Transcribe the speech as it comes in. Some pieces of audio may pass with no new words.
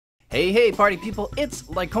Hey party people, it's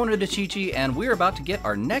Lycona Dacheechee, and we're about to get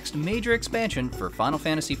our next major expansion for Final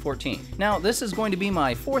Fantasy XIV. Now, this is going to be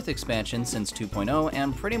my 4th expansion since 2.0,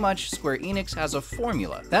 and pretty much Square Enix has a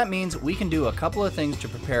formula. That means we can do a couple of things to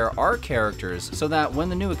prepare our characters so that when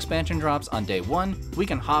the new expansion drops on day 1, we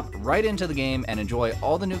can hop right into the game and enjoy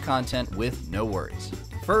all the new content with no worries.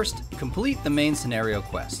 First, complete the main scenario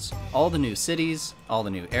quests. All the new cities, all the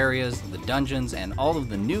new areas, the dungeons, and all of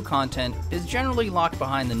the new content is generally locked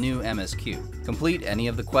behind the new MSQ. Complete any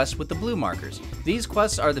of the quests with the blue markers. These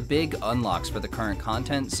quests are the big unlocks for the current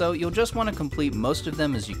content, so you'll just want to complete most of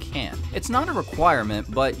them as you can. It's not a requirement,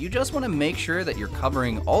 but you just want to make sure that you're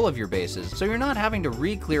covering all of your bases so you're not having to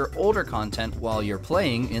re-clear older content while you're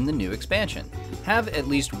playing in the new expansion. Have at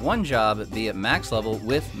least one job be at max level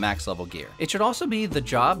with max level gear. It should also be the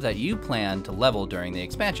job that you plan to level during the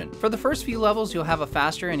expansion. For the first few levels, you'll have a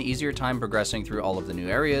faster and easier time progressing through all of the new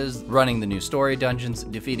areas, running the new story dungeons,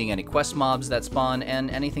 defeating any quest mobs that spawn,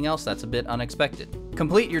 and anything else that's a bit unexpected.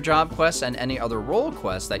 Complete your job quests and any other role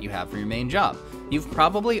quests that you have for your main job. You've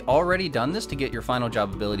probably already done this to get your final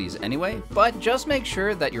job abilities anyway, but just make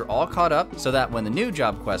sure that you're all caught up so that when the new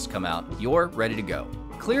job quests come out, you're ready to go.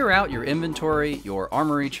 Clear out your inventory, your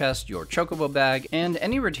armory chest, your chocobo bag, and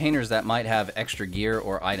any retainers that might have extra gear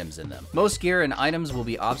or items in them. Most gear and items will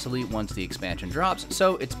be obsolete once the expansion drops,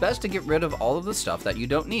 so it's best to get rid of all of the stuff that you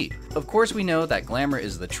don't need. Of course, we know that glamour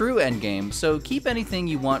is the true endgame, so keep anything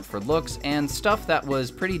you want for looks and stuff that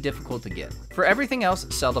was pretty difficult to get. For everything else,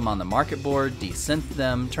 sell them on the market board, desynth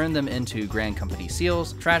them, turn them into Grand Company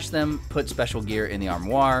seals, trash them, put special gear in the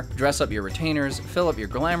armoire, dress up your retainers, fill up your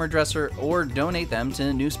glamour dresser, or donate them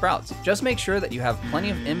to new sprouts. Just make sure that you have plenty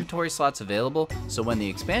of inventory slots available, so when the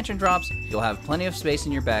expansion drops, you'll have plenty of space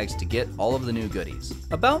in your bags to get all of the new goodies.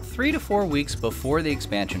 About 3 to 4 weeks before the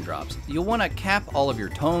expansion drops, you'll want to cap all of your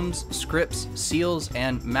tomes, scripts, seals,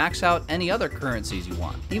 and max out any other currencies you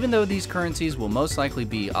want. Even though these currencies will most likely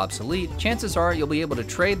be obsolete, chances are you'll be able to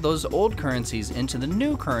trade those old currencies into the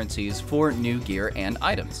new currencies for new gear and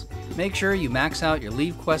items. Make sure you max out your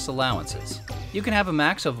leave quest allowances. You can have a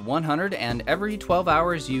max of 100, and every 12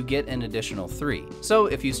 hours you get an additional 3. So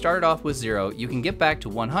if you started off with 0, you can get back to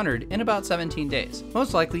 100 in about 17 days.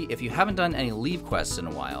 Most likely, if you haven't done any leave quests in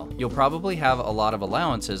a while, you'll probably have a lot of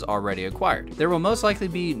allowances already acquired. There will most likely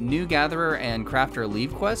be new gatherer and crafter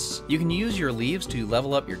leave quests. You can use your leaves to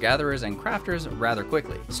level up your gatherers and crafters rather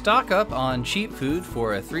quickly. Stock up on cheap food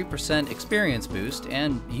for a 3% experience boost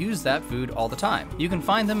and use that food all the time. You can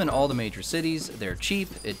find them in all the major cities, they're cheap,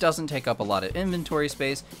 it doesn't take up a lot of inventory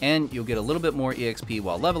space, and you'll get a little bit more EXP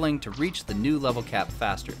while leveling to reach the new level cap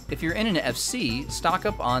faster. If you're in an FC, stock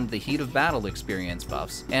up on the Heat of Battle experience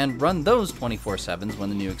buffs, and run those 24/7s when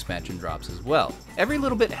the new expansion drops as well. Every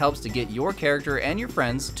little bit helps to get your character and your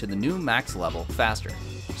friends to the new max level faster.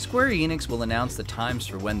 Square Enix will announce the times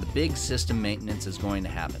for when the big system maintenance is going to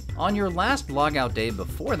happen. On your last logout day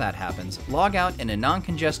before that happens, log out in a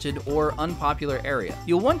non-congested or unpopular area.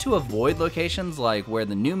 You'll want to avoid locations like where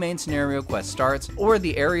the new main scenario quest starts or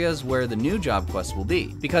the areas where the new job quest will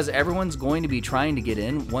be. Because everyone's going to be trying to get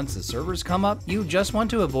in once the servers come up, you just want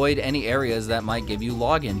to avoid any areas that might give you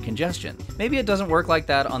login congestion. Maybe it doesn't work like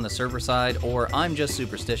that on the server side, or I'm just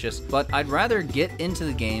superstitious, but I'd rather get into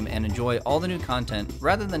the game and enjoy all the new content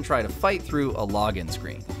rather than try to fight through a login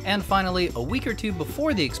screen. And finally, a week or 2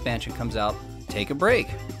 before the expansion comes out, take a break.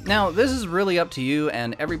 Now, this is really up to you,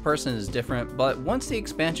 and every person is different, but once the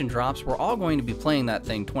expansion drops, we're all going to be playing that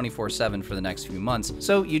thing 24/7 for the next few months,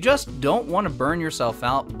 so you just don't want to burn yourself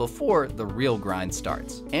out before the real grind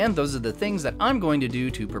starts. And those are the things that I'm going to do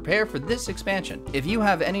to prepare for this expansion. If you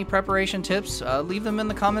have any preparation tips, leave them in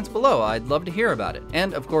the comments below. I'd love to hear about it.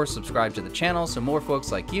 And of course, subscribe to the channel so more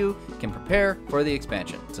folks like you can prepare for the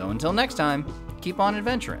expansion. So until next time, keep on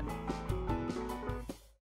adventuring.